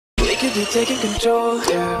could be taking control,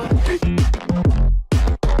 yeah.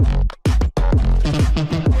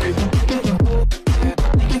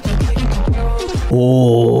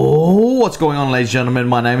 Oh, what's going on, ladies and gentlemen?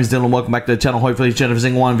 My name is Dillon. Welcome back to the channel. Hopefully each and every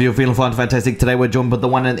single one of you are feeling fine, fantastic. Today we're joined by the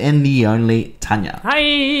one and the only Tanya. Hi!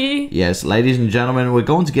 Yes, ladies and gentlemen, we're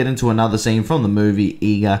going to get into another scene from the movie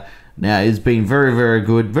EEGA. Now, it's been very, very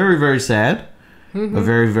good. Very, very sad. But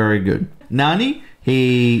very, very good. Nani,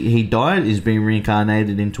 he died. He's been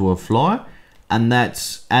reincarnated into a fly. And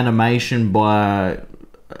that's animation by...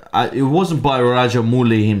 it wasn't by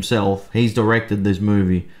Rajamouli himself. He's directed this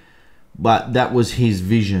movie. But that was his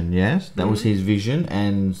vision, yes? That was his vision.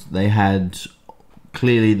 And they had...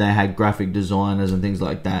 Clearly, they had graphic designers and things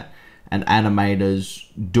like that. And animators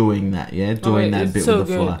doing that, yeah? Doing that bit so with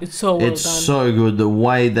the fly. It's so well It's done. so good. The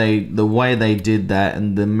way they did that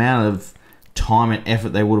and the amount of time and effort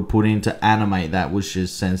they would have put in to animate that was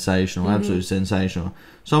just sensational. Absolutely sensational.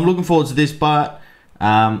 So I'm looking forward to this part.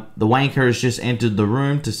 The wanker has just entered the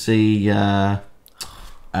room to see...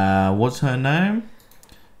 what's her name?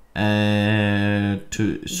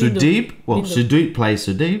 Sudeep. Well, Bindu. Sudeep plays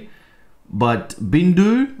Sudeep, but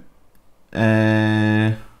Bindu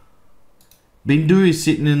is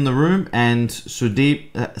sitting in the room, and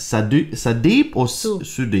Sudeep, Sudeep or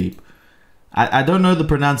Sudeep. I don't know the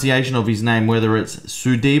pronunciation of his name, whether it's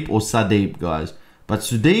Sudeep or Sudeep, guys. But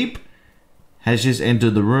Sudeep has just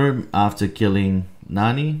entered the room after killing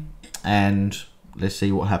Nani, and let's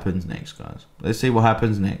see what happens next, guys. Let's see what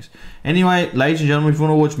happens next. Anyway, ladies and gentlemen, if you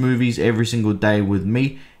want to watch movies every single day with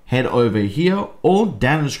me, head over here or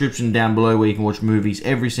down in the description down below where you can watch movies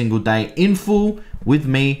every single day in full with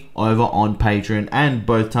me over on Patreon. And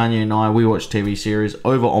both Tanya and I, we watch TV series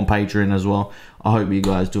over on Patreon as well. I hope you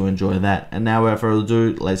guys do enjoy that. And now without further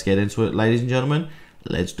ado, let's get into it, ladies and gentlemen.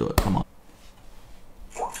 Let's do it. Come on.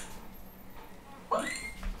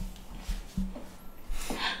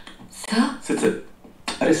 Sir? Sit.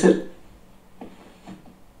 Are sit.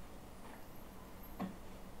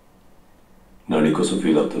 Nani కోసం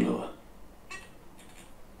feel అవుతున్నావా?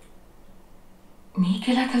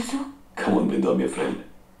 నీకెలా తెలుసు? Come on, Bindu, I'm your friend.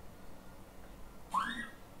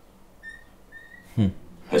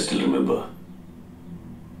 I still remember.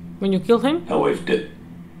 When you killed him? My wife did.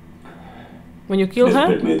 When you killed her?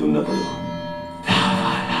 Bed మీద ఉన్నప్పుడు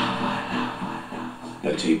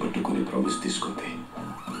నా చేయి పట్టుకుని promise తీసుకుంది.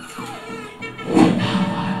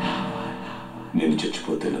 నేను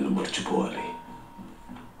చచ్చిపోతే నన్ను మర్చిపోవాలి.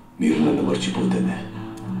 మీరు నన్ను మర్చిపోతేనే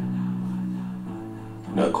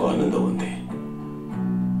నాకు ఆనందం ఉంది.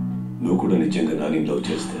 నువ్వు కూడా నిజంగా నాని లవ్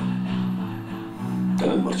చేస్తే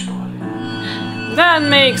తనని మర్చిపోవాలి. That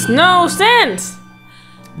makes no sense!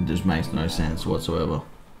 It just makes no sense whatsoever.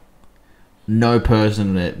 No person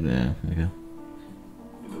that... Yeah, okay.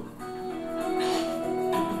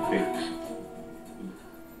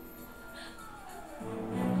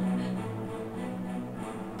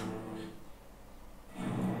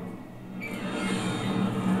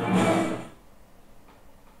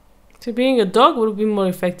 So being a dog would be more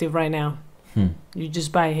effective right now. You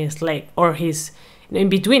just buy his leg or his in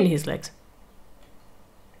between his legs.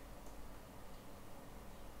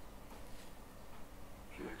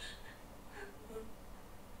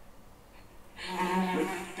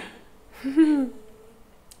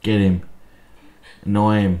 Get him.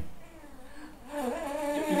 Annoy him.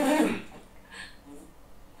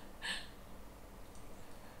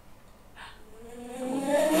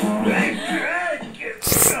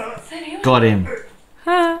 Got him.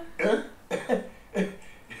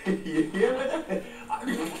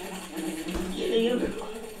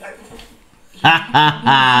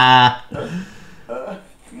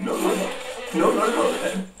 No.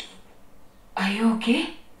 Are you okay?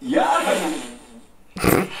 Yeah.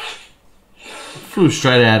 Flew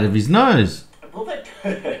straight out of his nose.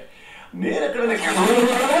 నేను ఎక్కడ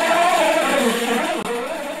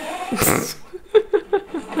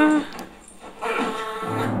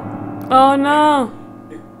Oh no!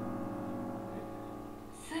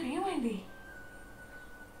 Sir, ఏమైంది?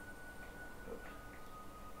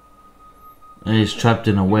 He's trapped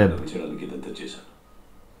in a web. చేయడానికి ఇదంతా చేశాను.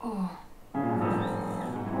 Oh.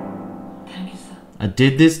 Thank you, sir. I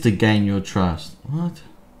did this to gain your trust. What?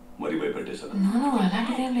 మరి భయపెట్టేశాను. No,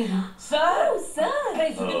 అలాంటిదేం లేదు. Sir! Hey,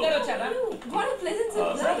 Sudeep garu vachara? What a pleasant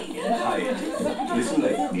surprise! Hi. Listen,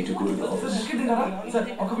 I need to go to the office. No, I have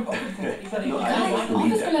to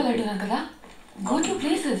leave ఆఫీస్కి that. వెళ్ళాలంటున్నారు కదా? Go to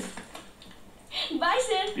places. Bye,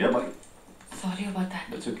 sir! Yeah, bye. Sorry about that.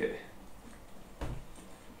 That's okay.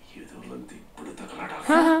 ఏదో లంతి ఇప్పుడు తగలడా.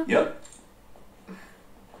 Yeah.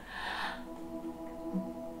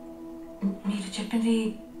 మీరు చెప్పింది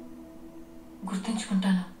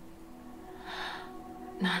గుర్తుంచుకుంటాను.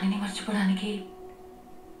 నానిని మర్చిపోవడానికి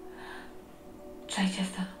try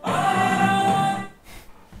చేస్తా.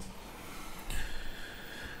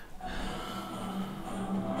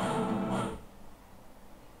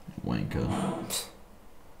 Wanker.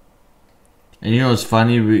 And you know what's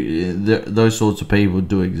funny? Those sorts of people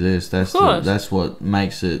do exist. That's what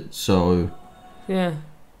makes it so. Yeah.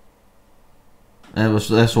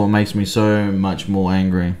 That's what makes me so much more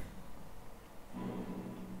angry.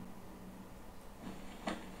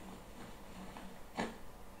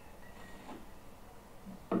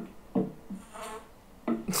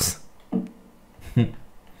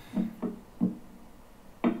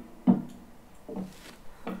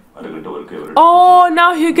 Oh, now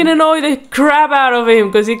you're gonna annoy the crap out of him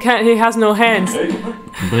because he has no hands.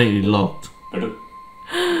 Completely locked.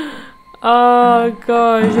 Oh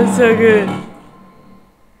gosh, that's so good.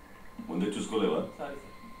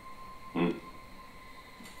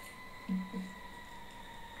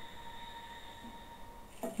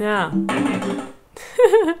 Yeah.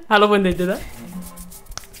 I love when they do that.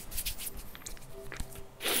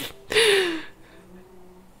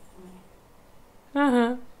 Uh-huh.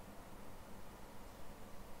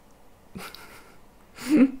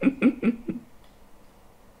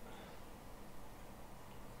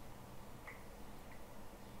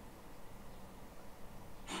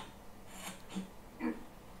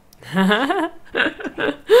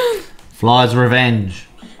 Fly's revenge.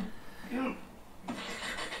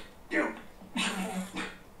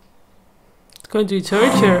 It's going to be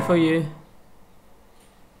torture for you.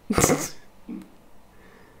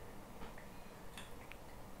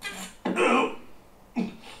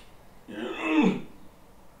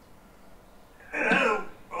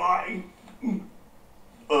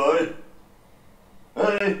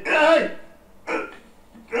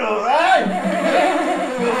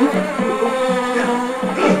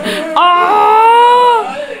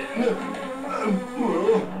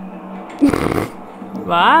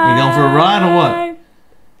 Bye. You going for a ride or what?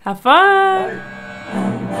 Have fun.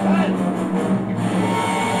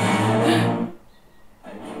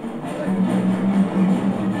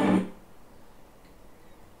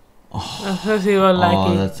 I thought you were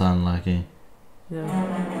lucky. Oh, that's unlucky. Yeah.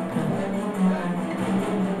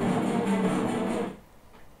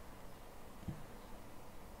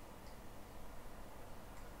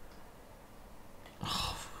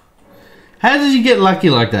 How did you get lucky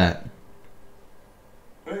like that?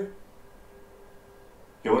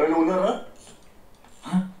 ఎవరైనా ఉన్నారా?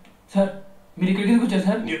 Sir మీరు ఇక్కడికి ఎందుకు వచ్చారు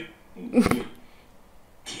sir?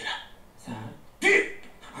 తీరా sir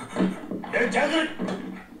జాగ్రత్త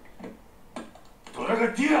త్వరగా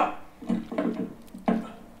తీరా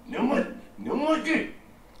నెమ్మది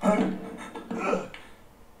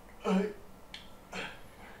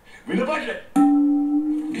వినపడలే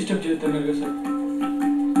డిస్టర్బ్ చేస్తున్నారు కదా సార్.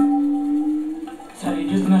 సార్ ఏం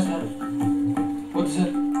చేస్తున్నారు సార్? వద్దు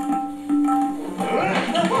sir.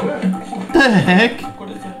 The heck?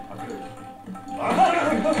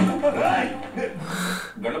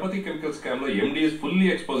 Ganapati chemical scam లో ఎండి ఇస్ ఫుల్లీ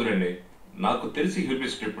ఎక్స్పోజ్డ్ అండి. నాకు తెలిసి he'll be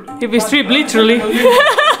stripped. He'll be stripped literally.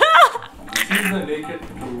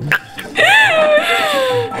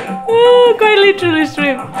 Quite literally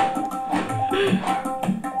stripped.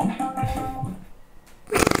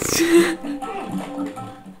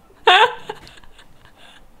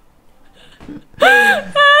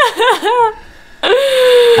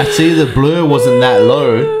 Actually, the blur wasn't that low.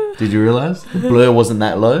 Did you realize? The blur wasn't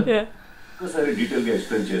that low. Yeah. ఒకసారి detail గా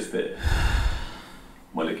explain చేస్తే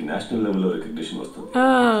మనకి national లెవెల్లో recognition వస్తుంది.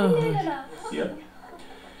 Yeah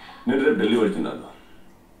నేను రేపు ఢిల్లీ వెళ్తున్నాను.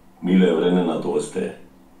 మీలో ఎవరైనా నాతో వస్తే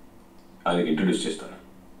ఆయనకి ఇంట్రొడ్యూస్ చేస్తాను.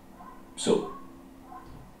 So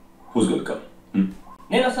who's gonna come?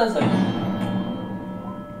 నేను వస్తాను సార్.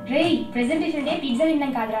 రేయ్ ప్రెజెంటేషన్ డే పిజ్జా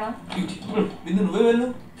తిన్నాం కాదురా. బిందు నువ్వే వెళ్ళు.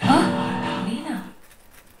 నేనా?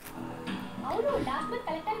 అవును లాస్ట్ మంత్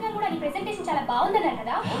కలెక్టర్ గారు కూడా నీ ప్రెజెంటేషన్ చాలా బాగుందన్నారు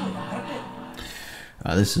కదా.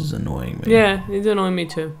 This is annoying me. Yeah, it's annoying me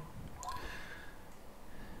too.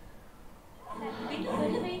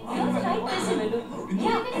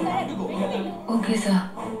 Okay sir,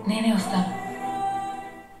 నేనే వస్తాను.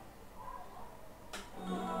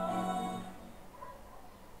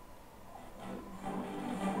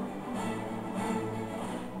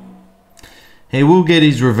 He will get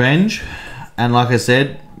his revenge, and like I said,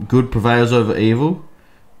 good prevails over evil.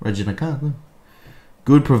 Regina can't.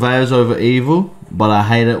 Good prevails over evil, but I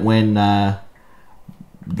hate it when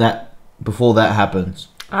before that happens.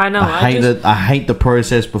 I know. I hate it. I hate the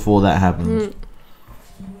process before that happens.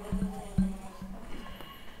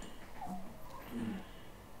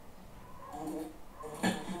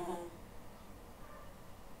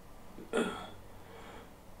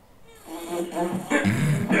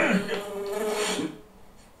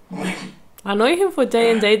 Annoy him for day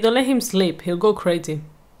and day. Don't let him sleep. He'll go crazy.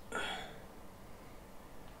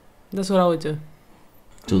 That's what I would do.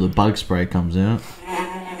 Till the bug spray comes out.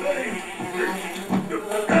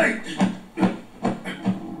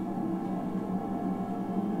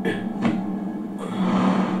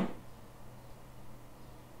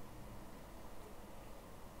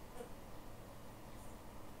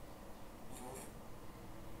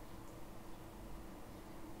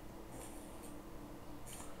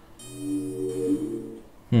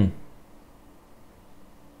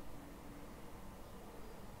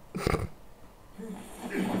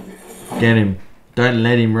 Get him. Don't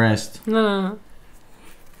let him rest. No.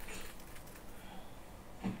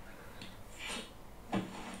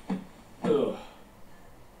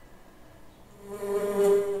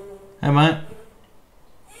 Hey mate.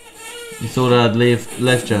 You thought I'd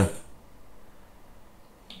left you?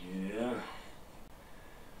 Yeah.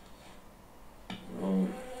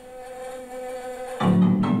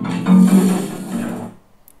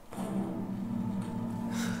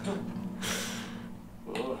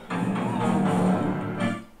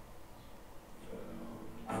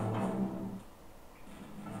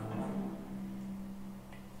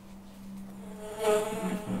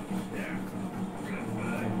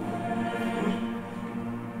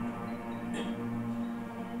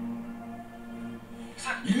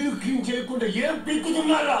 ఇల్లు clean చేయకుండా ఏం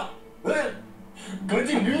పీక్కుతున్నారా?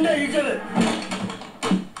 గది నిండా ఈగలే,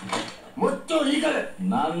 మొత్తం ఈగలే.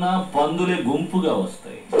 నాన్న పందులే గుంపుగా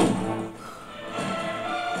వస్తాయి.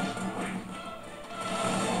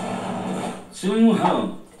 సింహం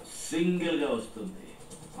సింగిల్ గా వస్తుంది.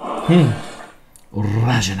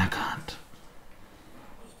 Rajanakanth.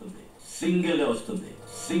 సింగిల్ గా వస్తుంది.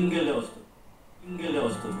 సింగిల్ గా వస్తుంది. సింగిల్ గా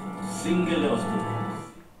వస్తుంది. సింగిల్ గా వస్తుంది.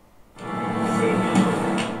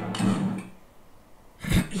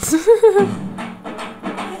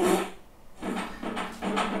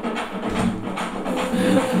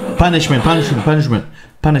 Punishment.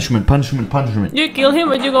 You kill him,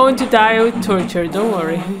 but you're going to die with torture. Don't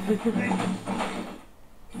worry.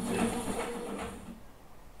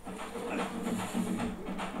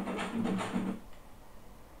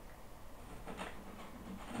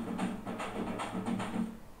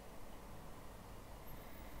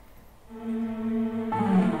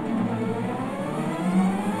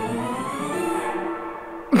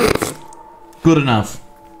 Good enough.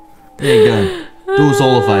 There you go. Do us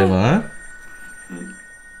all a favour, huh?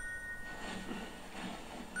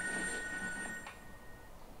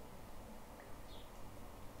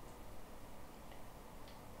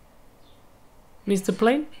 Mr.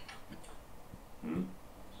 Plane?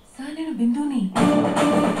 Sir నేను బిందుని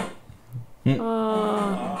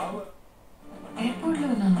ఎయిర్పోర్ట్లో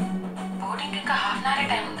ఉన్నాను. బోర్డింగ్ ఇంకా హాఫ్ అన్ అవర్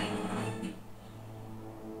టైం ఉంది.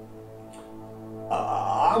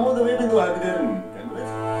 ఆమోదం ఏమింది ఆగిదేరు.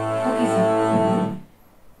 Okay sir.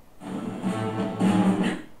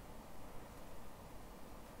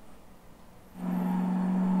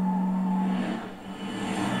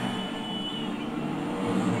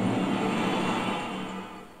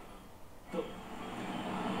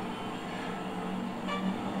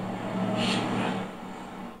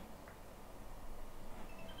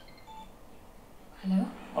 Hello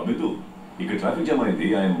అబిదు, ఇక్కడ traffic jam అయింది.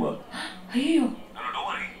 I'm అయ్యో.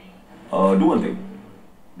 Do one thing,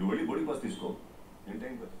 నువ్వు వెళ్ళి బోర్డింగ్ పాస్ తీసుకో. నేను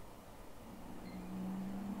time pass.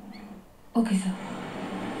 Okay sir.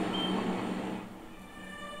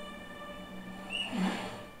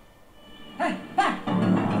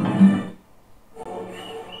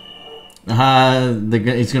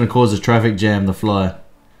 It's going to cause a traffic jam, the fly.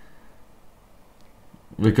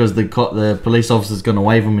 Because the police officer's going to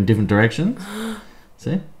wave them in different directions.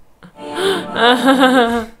 See?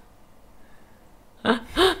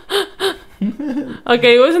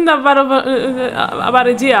 Okay, wasn't that bad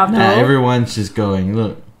idea after all? Everyone's just going,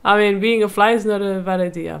 look. I mean, being a fly is not a bad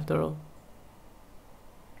idea after all.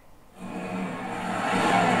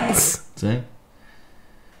 See?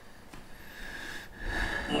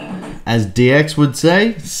 As DX would say,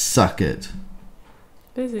 suck it.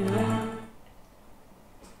 Busy, right?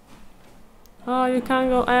 Oh, you can't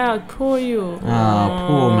go out. Poor you. Ah,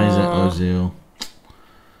 poor Mesut Ozil.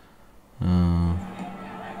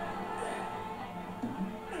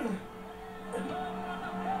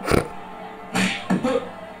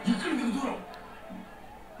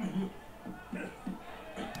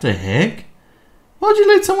 The heck? Why'd you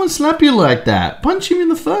let someone slap you like that? Punch him in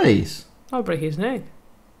the face. I'll break his neck.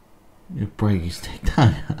 You break his neck,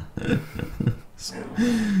 don't you?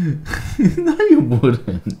 No, you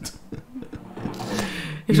wouldn't.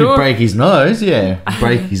 You could break his nose, yeah.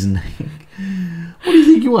 Break his neck. What do you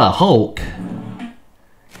think you are, Hulk?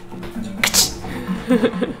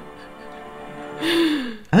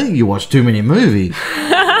 I think you watch too many movies.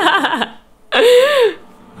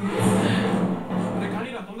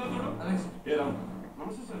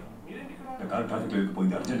 Car traffic లేదు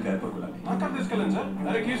పోయింది urgent గా airport వెళ్ళాలి నా car తీసుకెళ్ళండి sir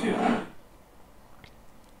అరే KC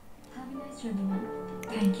Have a nice journey, ma'am.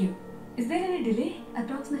 Thank you. Is there any delay?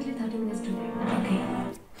 Approximately 30 minutes delay. Okay.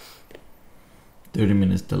 30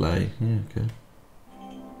 minutes delay. Yeah, okay.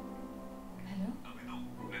 Hello?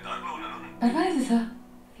 పర్వాలేదు sir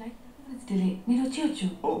flight 30 minutes delay. మీరు వచ్చేయచ్చు.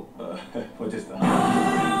 ఓ వచ్చేస్తా.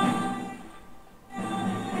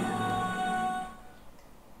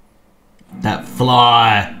 That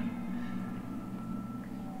fly.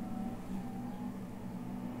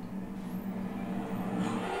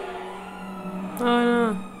 Oh no.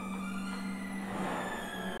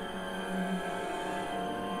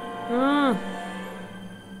 Ah.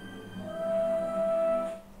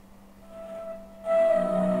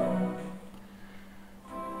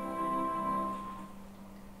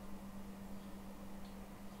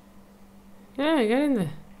 Yeah, get in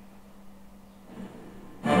there.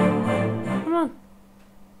 Come on.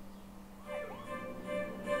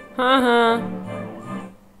 Haha.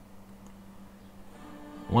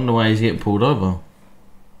 Wonder why he's getting pulled over.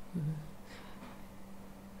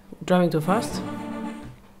 Driving too fast?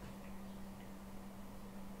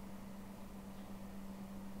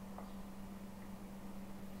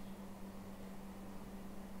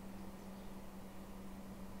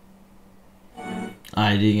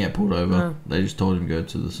 He didn't get pulled over. No. They just told him to go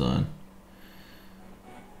to the side.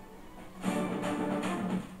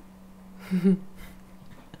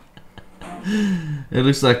 It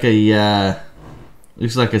looks like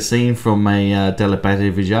a scene from a Telepathy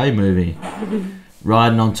Vijay movie.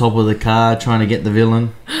 Riding on top of the car, trying to get the villain.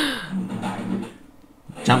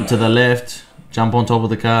 Jump to the left, jump on top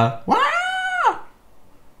of the car. Wah!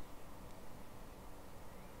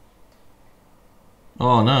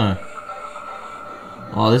 Oh no.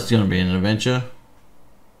 Oh, this is going to be an adventure.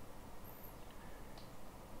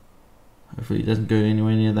 Hopefully he doesn't go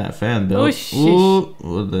anywhere near that fan belt. Oh, shit. Ooh,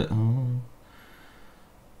 what the, oh.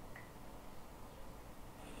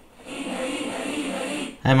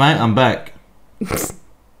 Hey mate, I'm back.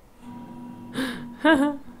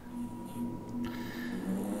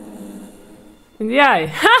 In the eye.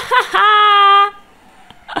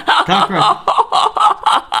 Car crash.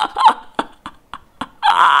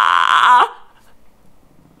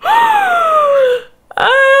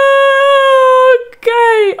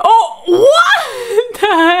 Okay. Oh, what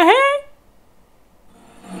the heck?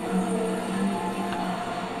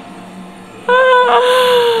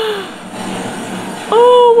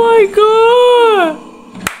 Oh my god.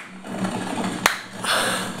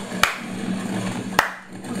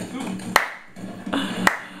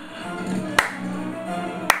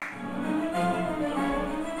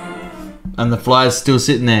 And the fly's still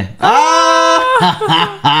sitting there. Ah!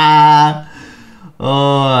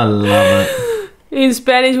 Oh, I love it. In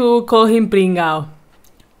Spanish, we would call him pringao.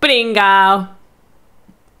 Pringao.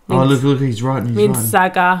 Oh, look, he's writing. Means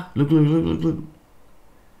saga. Look.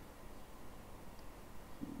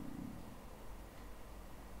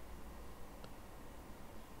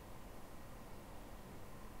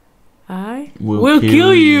 I Will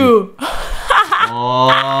kill you. Oh,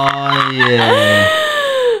 yeah.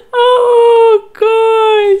 Oh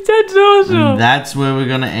gosh, that's awesome. And that's where we're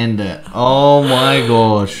going to end it. Oh, my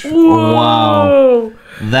gosh. Whoa. Wow.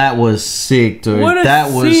 That was sick, dude. What a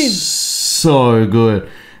That was scene. so good.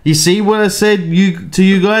 You see what I said to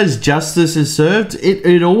you guys? Justice is served.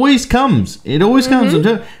 It always comes. It always comes.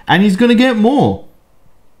 And he's going to get more.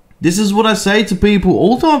 This is what I say to people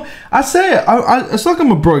all the time. I say it. It's like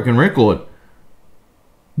I'm a broken record.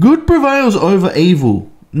 Good prevails over evil,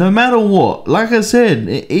 no matter what. Like I said,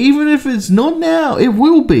 even if it's not now, it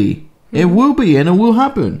will be. It will be, and it will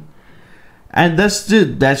happen. And that's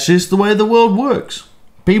just the way the world works.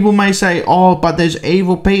 People may say, oh, but there's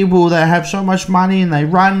evil people that have so much money and they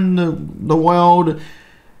run the world.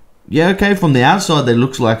 Yeah, okay, from the outside, that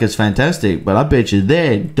looks like it's fantastic. But I bet you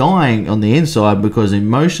they're dying on the inside because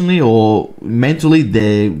emotionally or mentally,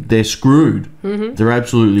 they're screwed. They're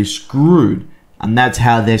absolutely screwed. And that's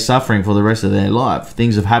how they're suffering for the rest of their life.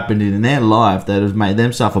 Things have happened in their life that have made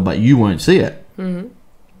them suffer, but you won't see it.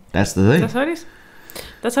 That's the thing. That's how it is.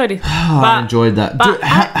 That's how it is. I enjoyed that. Dude,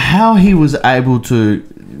 how he was able to,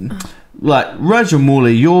 like,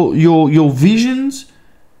 Rajamouli, your visions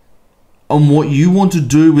on what you want to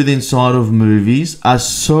do with inside of movies are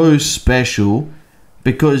so special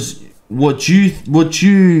because what you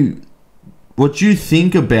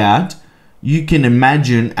think about, you can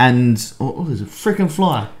imagine, and oh, there's a freaking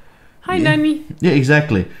fly. Hi, Nani. Yeah,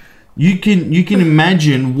 exactly. you can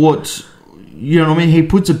imagine what, you know what I mean. He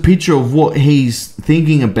puts a picture of what he's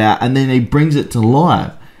thinking about, and then he brings it to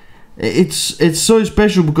life. It's so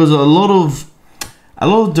special because a lot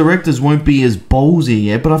of directors won't be as ballsy,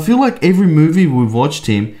 yeah. But I feel like every movie we've watched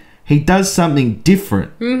him, he does something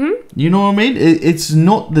different. Mm-hmm. You know what I mean? It's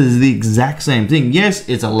not the exact same thing. Yes,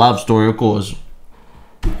 it's a love story, of course.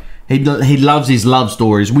 He loves his love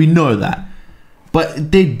stories. We know that.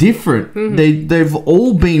 But they're different. Mm-hmm. They've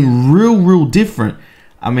all been real different.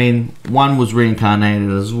 I mean, one was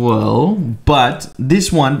reincarnated as well, but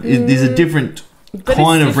this one is a different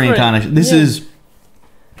kind of reincarnation. This is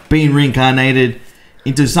being reincarnated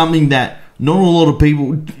into something that not a lot of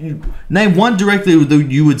people... Name one director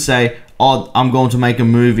that you would say, oh, I'm going to make a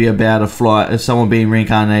movie about a fly, someone being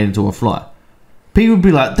reincarnated into a fly. People would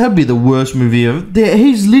be like, that'd be the worst movie ever.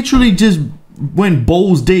 He's literally just went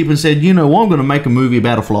balls deep and said, you know what, I'm going to make a movie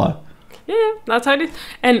about a fly. Yeah, that's how it is.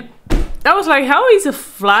 And I was like, how is a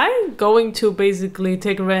fly going to basically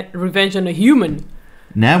take revenge on a human?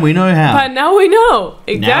 Now we know how. But now we know.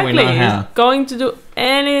 Exactly. Now we know how. It's going to do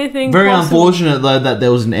anything Very possible. unfortunate, though, that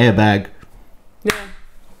there was an airbag. Yeah.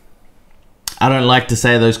 I don't like to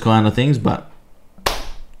say those kind of things, but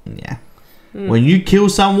yeah. When you kill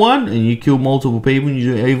someone and you kill multiple people and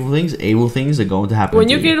you do evil things are going to happen. When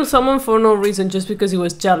you kill someone for no reason just because he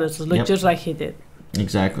was jealous, just like he did.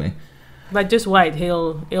 Exactly. But just wait,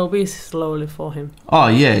 it'll be slowly for him. Oh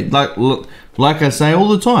yeah, like I say all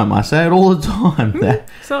the time. I say it all the time.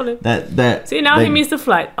 Slowly. That. See, now he missed the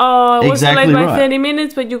flight. Oh, I was exactly late by right. 30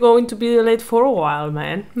 minutes, but you're going to be late for a while,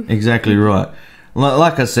 man. Exactly right.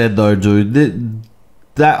 Like I said though, dude,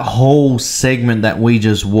 that whole segment that we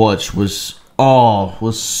just watched was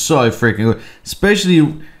so freaking good.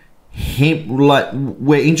 Especially him, like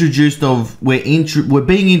we're being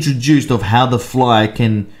introduced of how the fly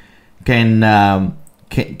can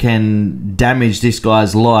damage this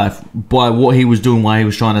guy's life by what he was doing while he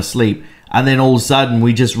was trying to sleep, and then all of a sudden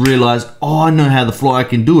we just realized, oh, I know how the fly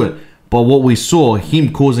can do it. But what we saw,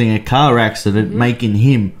 him causing a car accident, making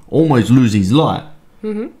him almost lose his life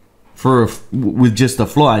with just a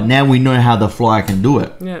fly. Now we know how the fly can do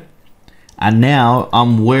it. Yeah. And now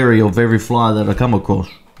I'm wary of every fly that I come across.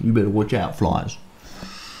 You better watch out, flies.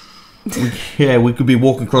 We could be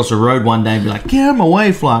walking across the road one day and be like, get out of my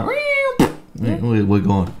way, fly. Yeah. We're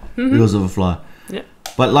gone because of a fly. Yeah.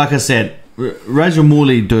 But like I said,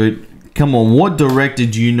 Rajamouli, dude, come on, what director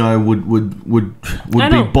do you know would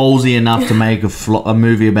be ballsy enough to make a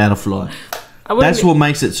movie about a fly? That's what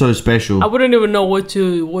makes it so special. I wouldn't even know what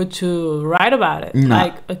to write about it. No,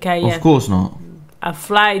 like, okay, yeah. Of course not. A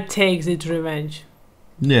fly takes its revenge.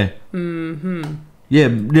 Yeah.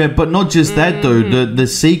 Yeah, but not just that though. The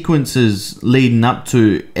sequences leading up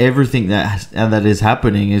to everything that is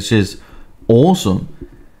happening is just awesome.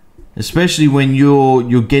 Especially when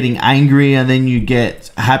you're getting angry and then you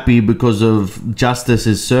get happy because of justice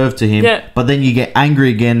is served to him. Yeah. But then you get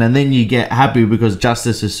angry again and then you get happy because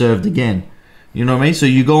justice is served again. You know what I mean? So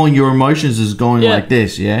you go on, your emotions is going like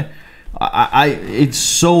this, yeah? It's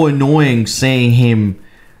so annoying seeing him,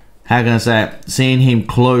 how can I say it? Seeing him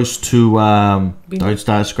close to, don't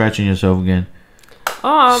start scratching yourself again.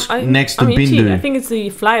 Next to Bindu. Itchy. I think it's the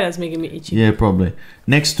fly that's making me itchy. Yeah, probably.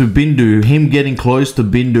 Next to Bindu, him getting close to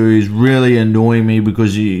Bindu is really annoying me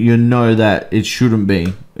because you know that it shouldn't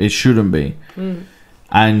be. It shouldn't be.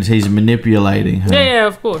 And he's manipulating her. Yeah,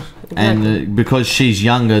 of course. Exactly. And because she's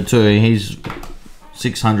younger too, he's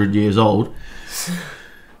 600 years old.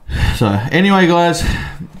 So, anyway, guys,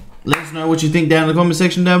 let us know what you think down in the comment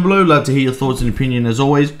section down below. Love to hear your thoughts and opinion as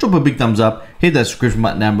always. Drop a big thumbs up. Hit that subscription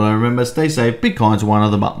button down below. Remember, stay safe, be kind to one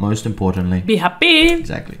another, but most importantly, be happy.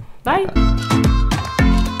 Exactly. Bye.